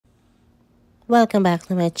Welcome back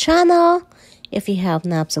to my channel. If you have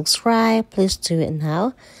not subscribed, please do it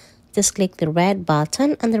now. Just click the red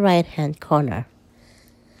button on the right hand corner.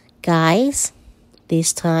 Guys,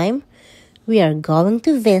 this time we are going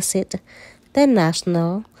to visit the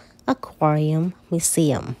National Aquarium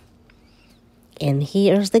Museum. And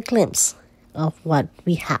here's the glimpse of what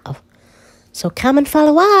we have. So come and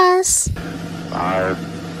follow us. 5,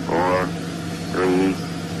 4, 3,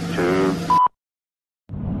 2.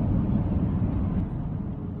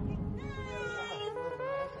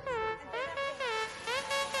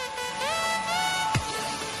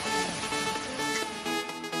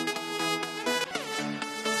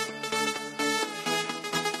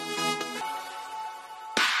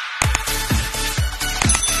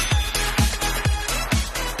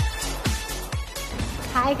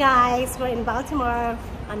 Hi guys, we're in Baltimore.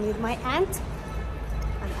 I'm with my aunt,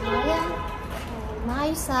 and Aurea, and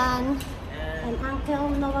my son, and Uncle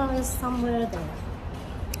Noel is somewhere there.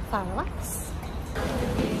 Follow us.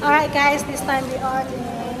 Alright guys, this time we're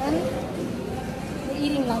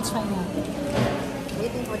eating lunch right now.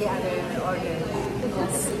 Waiting for the other order.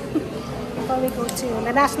 Yes. Before we go to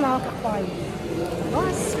the National Aquarium.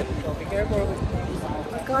 Yes. Be careful.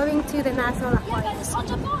 We're going to the National Aquarium.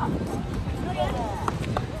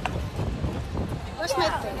 Where's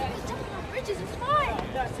my thing? Bridges is fine.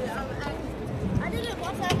 I didn't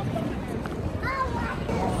want that.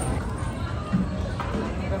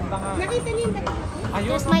 Nakita niyo yung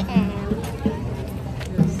Here's my aunt.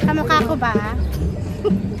 Kamukha ko ba?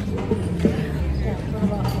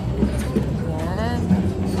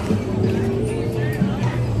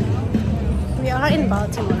 We are in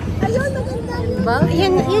Baltimore. Ayun, maganda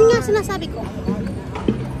yun. Yun nga sinasabi ko.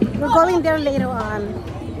 We're going there later on.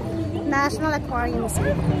 National Aquarium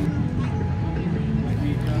Museum.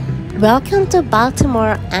 Welcome to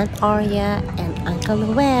Baltimore, Aunt Aurea and Uncle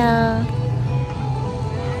Noel.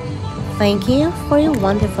 Thank you for your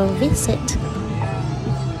wonderful visit.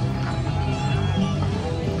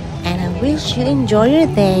 And I wish you enjoy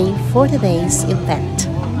your day for today's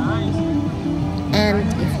event. And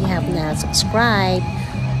if you have not subscribed,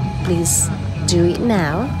 please do it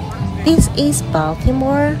now. This is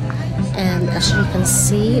Baltimore. And as you can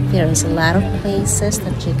see, there is a lot of places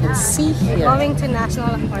that you can see here. We're going to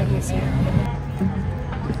National Aquarium Museum.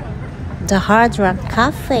 The Hard Rock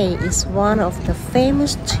Cafe is one of the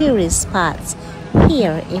famous tourist spots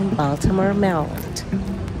here in Baltimore, Maryland.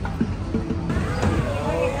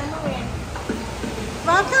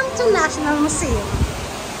 Welcome to National Museum.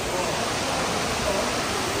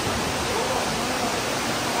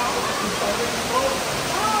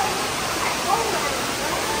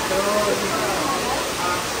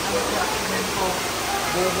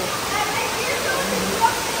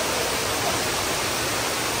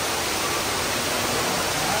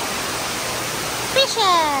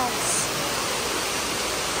 Fishes!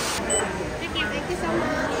 Thank you so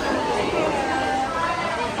much.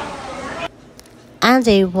 And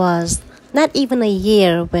it was not even a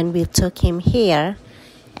year when we took him here,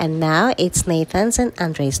 and now it's Nathan's and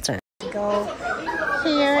Andre's turn. Go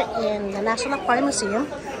here in the National Aquarium Museum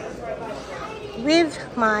with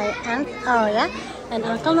my Aunt Aurea and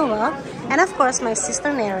Uncle Noel, and of course my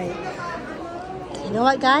sister Mary. You know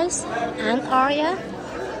what guys? Aunt Aurea,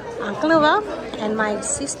 Uncle Noel, and my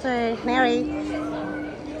sister Mary,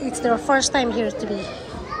 it's their first time here to be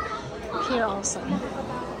here also.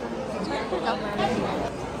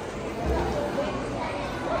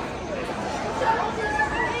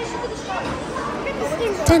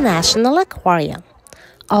 The National Aquarium,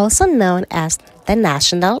 also known as the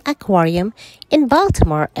National Aquarium in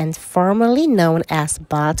Baltimore and formerly known as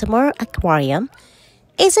Baltimore Aquarium,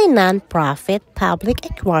 is a non-profit public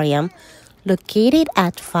aquarium located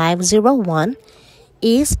at 501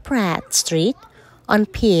 East Pratt Street on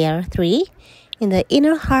Pier 3 in the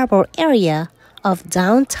Inner Harbor area of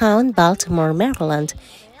downtown Baltimore, Maryland,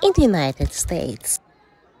 in the United States.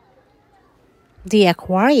 The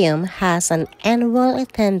aquarium has an annual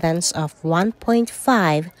attendance of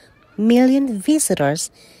 1.5 million visitors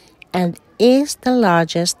and is the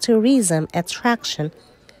largest tourism attraction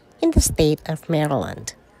in the state of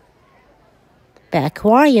Maryland. The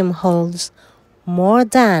aquarium holds more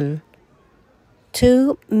than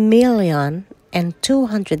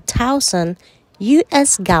 2,200,000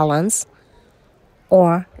 US gallons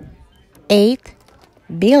or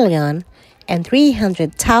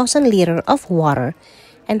 8,300,000 liters of water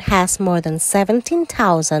and has more than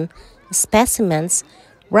 17,000 specimens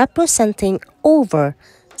representing over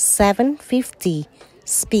 750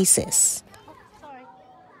 species.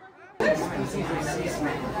 You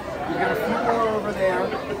got a few more over there.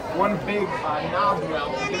 One big knob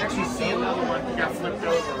well. actually see another one that got flipped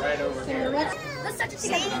over right over there. Let's touch it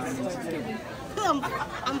together.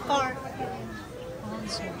 I'm far.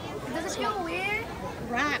 Does it feel weird?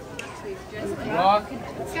 Rock. Rock. Can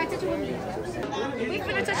I touch it with me? We're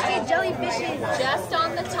gonna touch these jellyfishes. Just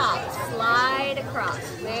on the top, slide across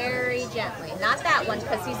very gently. Not that one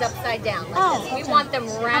because he's upside down. Like Oh, this. We okay. want them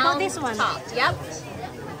round. How about this one? Top. Yep.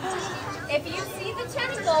 If you see the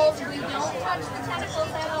tentacles, we don't touch the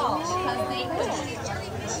tentacles at all because they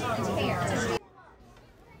could tear.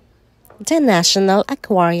 The National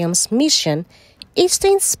Aquarium's mission is to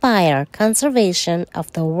inspire conservation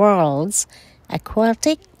of the world's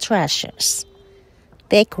aquatic treasures.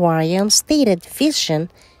 The aquarium's stated vision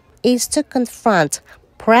is to confront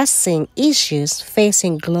pressing issues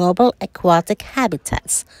facing global aquatic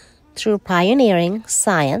habitats through pioneering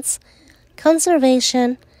science,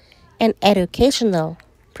 conservation, and educational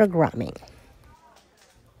programming.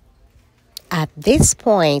 At this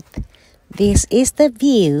point, this is the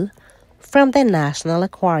view from the National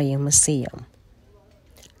Aquarium Museum.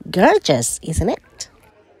 Gorgeous, isn't it?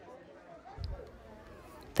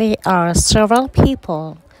 There are several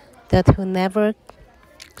people who never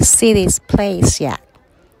see this place yet,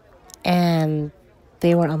 and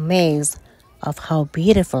they were amazed of how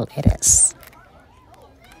beautiful it is.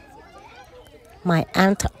 My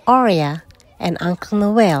Aunt Aurea and Uncle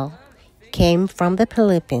Noel came from the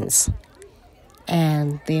Philippines,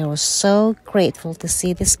 and they were so grateful to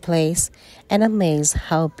see this place and amazed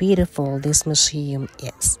how beautiful this museum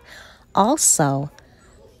is. Also,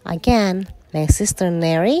 again, my sister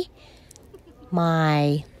Neri,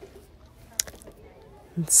 my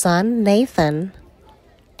son Nathan,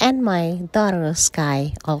 and my daughter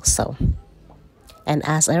Sky also. And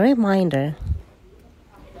as a reminder,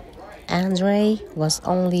 Andre was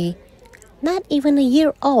only not even a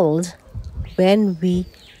year old when we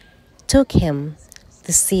took him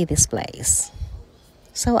to see this place.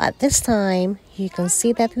 So at this time, you can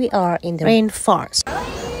see that we are in the rainforest.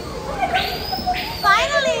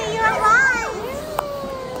 Finally, you arrived.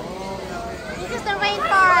 This is the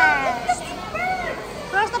rainforest.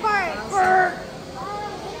 Where's the bird?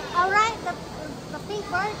 All right, the pink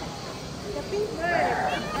bird. The pink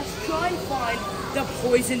bird. Let's try and find the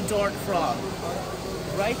poison dart frog.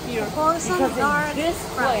 Right here. Poison because dart in this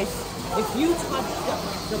frog. place, if you touch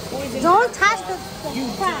the poison Don't dart touch the you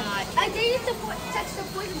frog. die. I dare you to touch the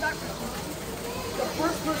poison dart. The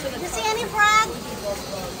first person You see any frog?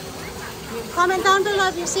 Comment down below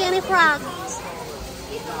if you see any frogs.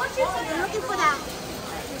 You're looking for that.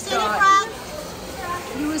 You see any frog?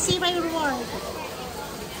 You will receive a reward.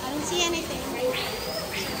 I don't see anything.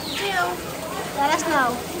 If you do, let us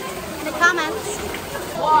know in the comments.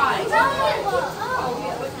 why?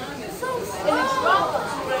 In the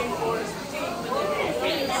tropics rainforest,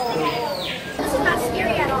 This is not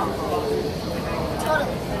scary at all.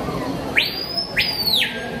 Totally.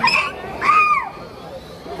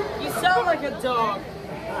 you sound like a dog.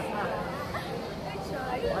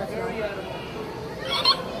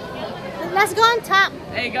 Let's go on top.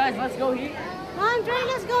 Hey guys, let's go here. Andre,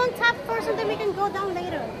 let's go on top first and then we can go down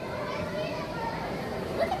later.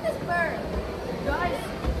 Look at this bird. Guys,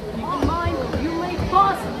 keep in mind, you may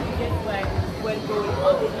possibly get wet when going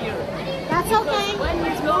up here. That's okay. When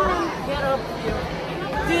you go and get up here,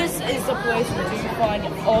 this is the place where you find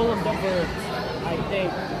all of the birds, I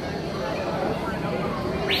think.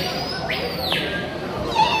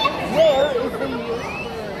 Where is the nearest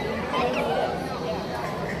bird?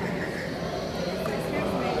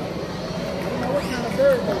 What kind of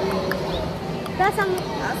bird are we? That's a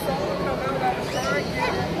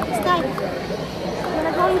sky. You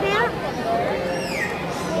wanna go in there?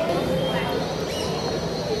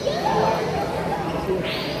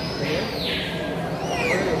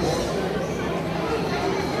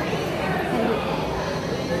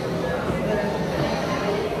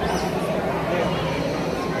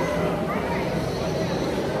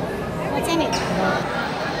 What's in it?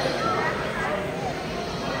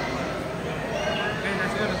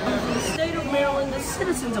 The state of Maryland, the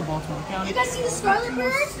citizens of Baltimore County. You guys see the scarlet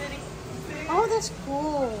bird? Oh, that's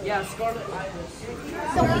cool. Yeah, scarlet iris.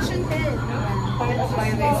 The Asian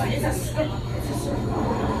pin.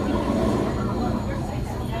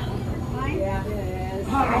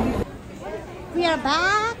 We are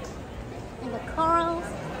back in the coral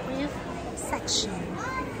reef section.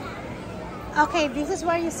 Okay, this is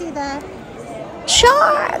where you see the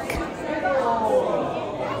shark.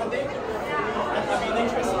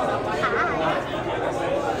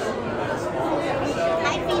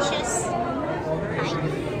 Hi, fishes. Hi.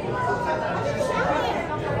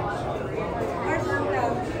 Where's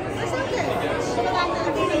Uncle?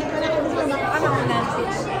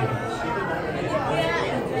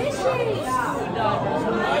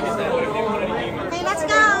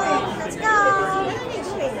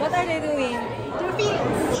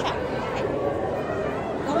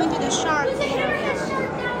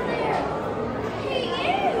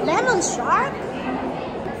 a shark?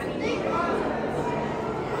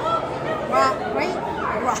 Right?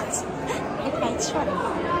 Right. It might shark.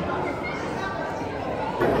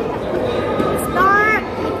 It's dark.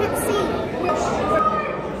 You can see.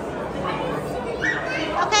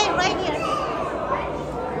 Okay, right here.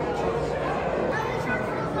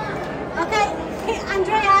 Okay,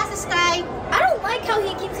 Andreas, this guy. I don't like how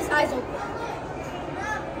he keeps his eyes open.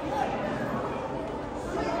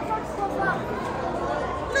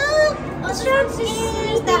 The shark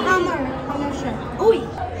is the hammer shark. Uy!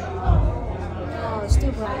 Oh, it's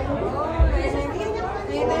too bright.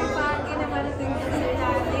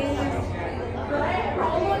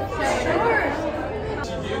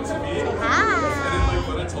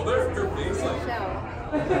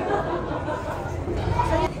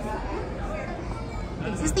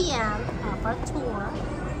 This is the end of our tour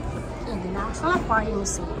in the National Aquarium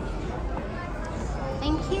Museum.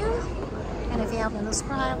 Thank you. And if you haven't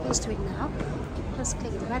subscribed, please do it now. Just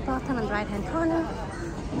click the red button on the right hand corner.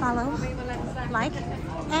 Follow, like,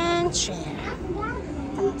 and share.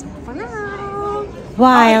 That's all for now.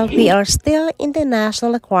 While we are still in the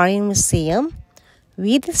National Aquarium Museum,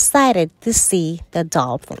 we decided to see the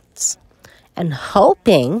dolphins and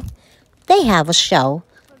hoping they have a show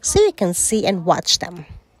so you can see and watch them.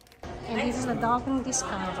 And this is the dolphin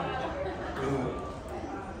discovery.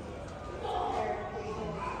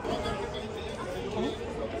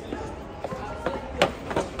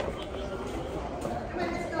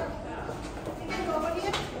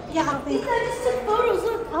 Yeah, I think. I just took photos,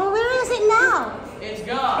 look. Oh, where is it now? It's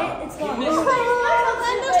gone. It's gone. Oh, there's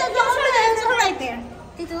the dolphins. Oh, right there.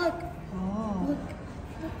 Take a look. Oh, Look.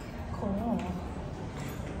 cool.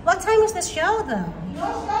 What time is the show, though?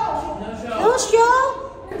 No show. No show?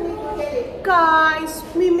 Guys,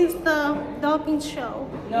 we missed the dolphin show.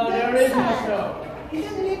 No, there is no show.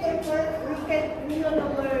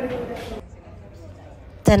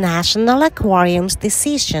 The National Aquarium's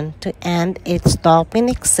decision to end its dolphin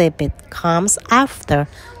exhibit comes after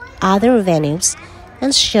other venues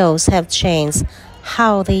and shows have changed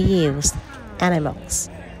how they use animals.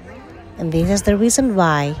 And this is the reason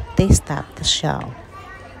why they stopped the show.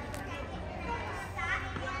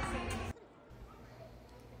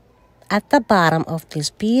 At the bottom of these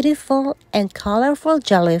beautiful and colorful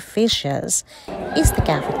jellyfishes is the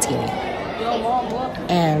cafeteria.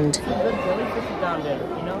 And Down there,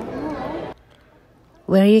 you know?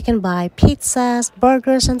 where you can buy pizzas,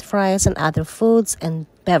 burgers and fries and other foods and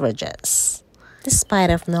beverages. Despite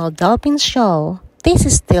of no dolphin show, this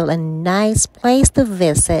is still a nice place to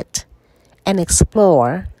visit and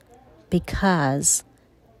explore because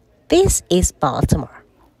this is Baltimore,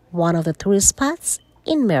 one of the tourist spots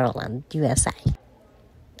in Maryland, USA.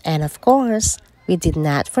 And of course, we did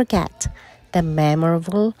not forget the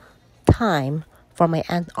memorable time for my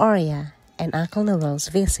Aunt Aurea and Uncle Noel's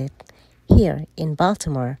visit here in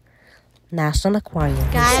Baltimore National Aquarium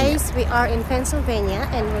Museum. Guys, we are in Pennsylvania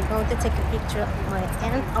and we're going to take a picture of my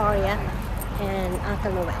Aunt Aurea and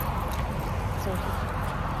Uncle Noel. So,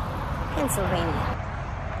 Pennsylvania.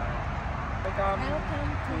 Welcome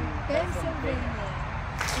Pennsylvania.